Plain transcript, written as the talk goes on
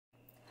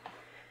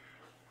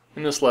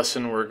In this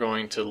lesson, we're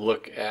going to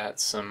look at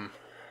some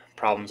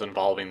problems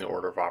involving the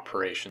order of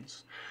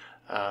operations.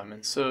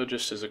 And so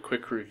just as a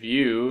quick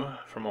review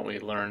from what we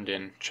learned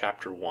in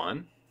Chapter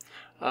 1,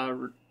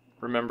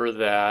 remember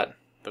that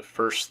the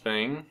first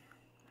thing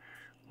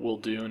we'll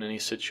do in any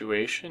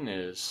situation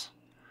is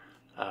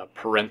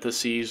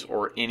parentheses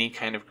or any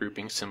kind of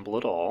grouping symbol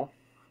at all.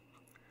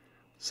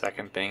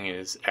 Second thing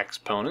is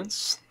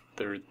exponents.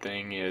 Third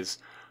thing is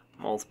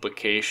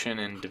multiplication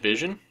and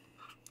division.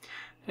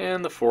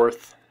 And the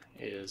fourth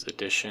is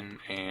addition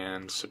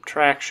and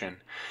subtraction.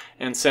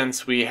 And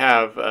since we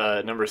have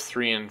numbers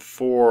 3 and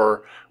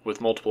 4 with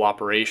multiple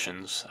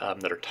operations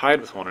that are tied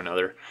with one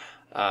another,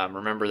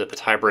 remember that the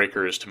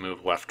tiebreaker is to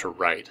move left to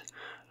right.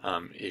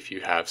 If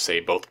you have, say,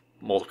 both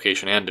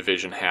multiplication and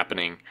division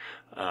happening,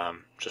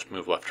 just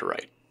move left to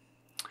right.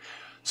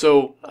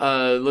 So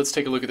let's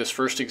take a look at this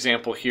first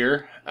example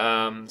here.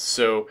 There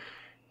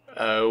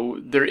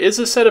is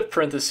a set of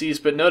parentheses,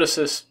 but notice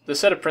this, the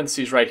set of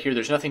parentheses right here,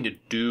 there's nothing to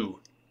do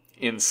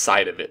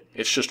inside of it.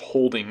 It's just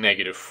holding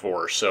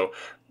 -4. So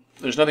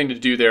there's nothing to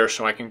do there,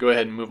 so I can go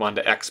ahead and move on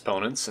to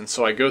exponents. And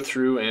so I go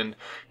through and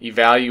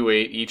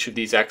evaluate each of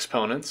these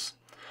exponents.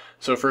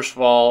 So first of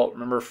all,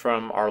 remember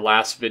from our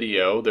last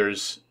video,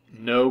 there's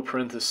no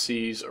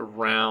parentheses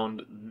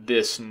around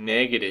this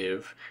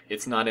negative.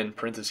 It's not in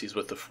parentheses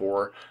with the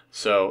 4.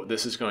 So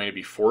this is going to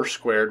be 4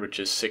 squared, which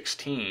is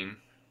 16,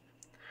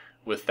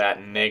 with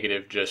that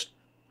negative just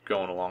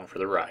going along for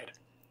the ride.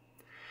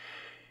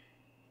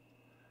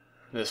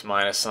 This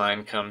minus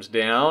sign comes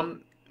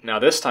down. Now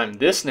this time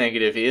this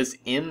negative is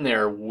in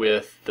there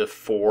with the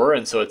 4,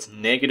 and so it's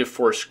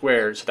 -4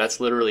 squared, so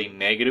that's literally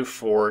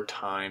 -4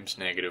 times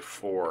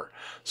 -4.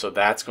 So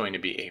that's going to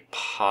be a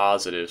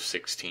positive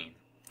 16.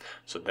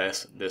 So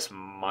this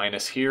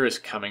minus here is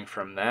coming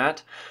from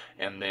that,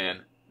 and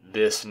then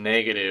this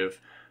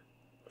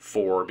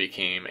 -4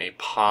 became a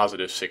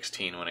positive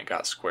 16 when it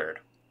got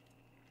squared.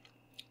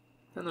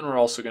 And then we're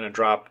also going to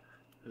drop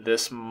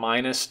this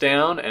minus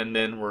down, and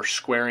then we're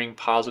squaring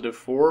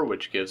 +4,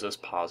 which gives us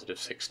positive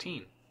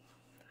 16.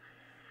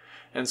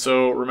 And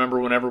so remember,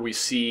 whenever we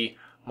see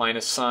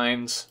minus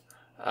signs,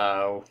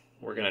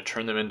 we're going to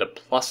turn them into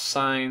plus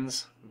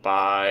signs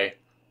by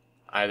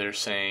either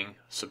saying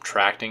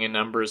subtracting a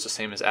number is the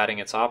same as adding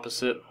its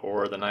opposite,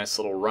 or the nice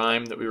little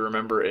rhyme that we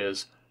remember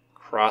is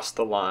cross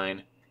the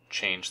line,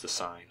 change the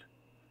sign.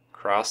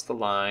 Cross the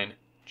line,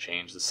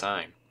 change the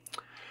sign.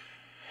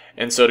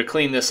 And so to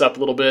clean this up a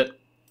little bit,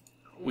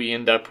 we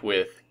end up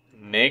with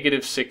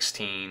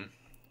 -16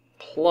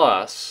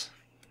 plus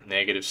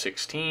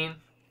 -16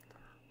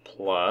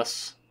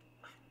 plus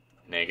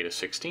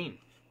 -16.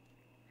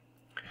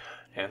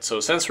 And so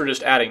since we're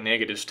just adding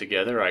negatives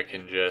together, I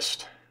can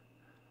just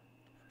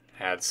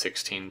add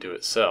 16 to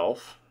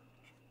itself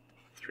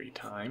 3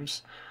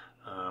 times.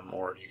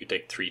 Or you could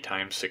take 3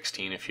 times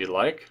 16 if you'd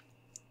like.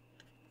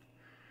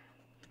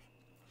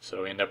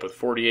 So we end up with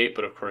 48,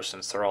 but of course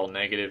since they're all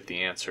negative,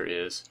 the answer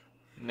is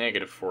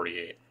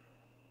 -48.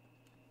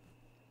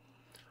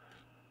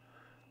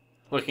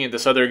 Looking at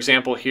this other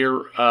example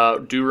here,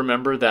 do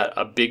remember that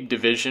a big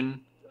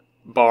division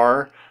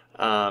bar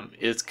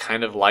is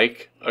kind of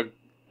like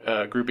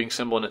a grouping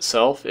symbol in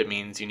itself. It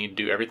means you need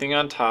to do everything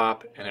on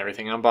top and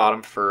everything on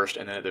bottom first,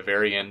 and then at the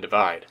very end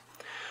divide.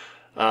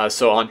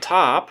 So on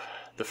top,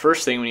 the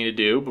first thing we need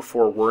to do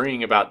before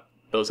worrying about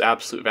those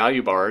absolute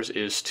value bars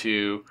is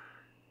to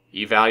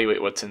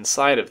evaluate what's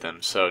inside of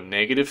them. So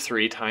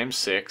 -3 times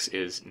 6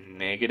 is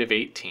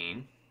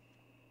 -18.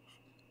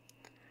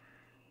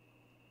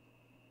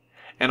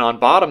 And on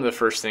bottom, the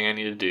first thing I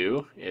need to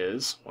do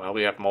is, well,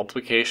 we have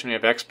multiplication, we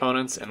have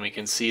exponents, and we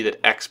can see that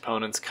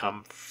exponents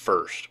come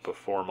first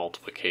before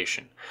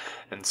multiplication.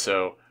 And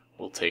so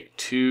we'll take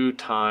 2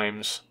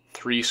 times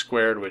 3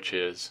 squared, which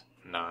is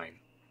 9.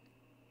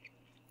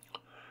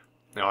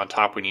 Now on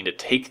top we need to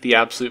take the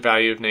absolute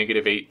value of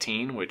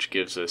 -18, which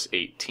gives us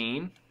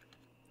 18.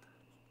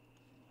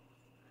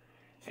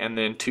 And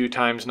then 2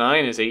 times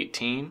 9 is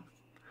 18.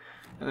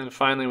 And then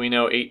finally we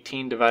know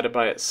 18 divided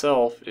by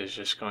itself is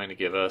just going to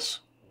give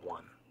us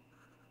 1.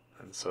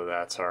 And so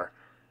that's our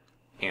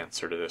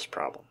answer to this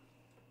problem.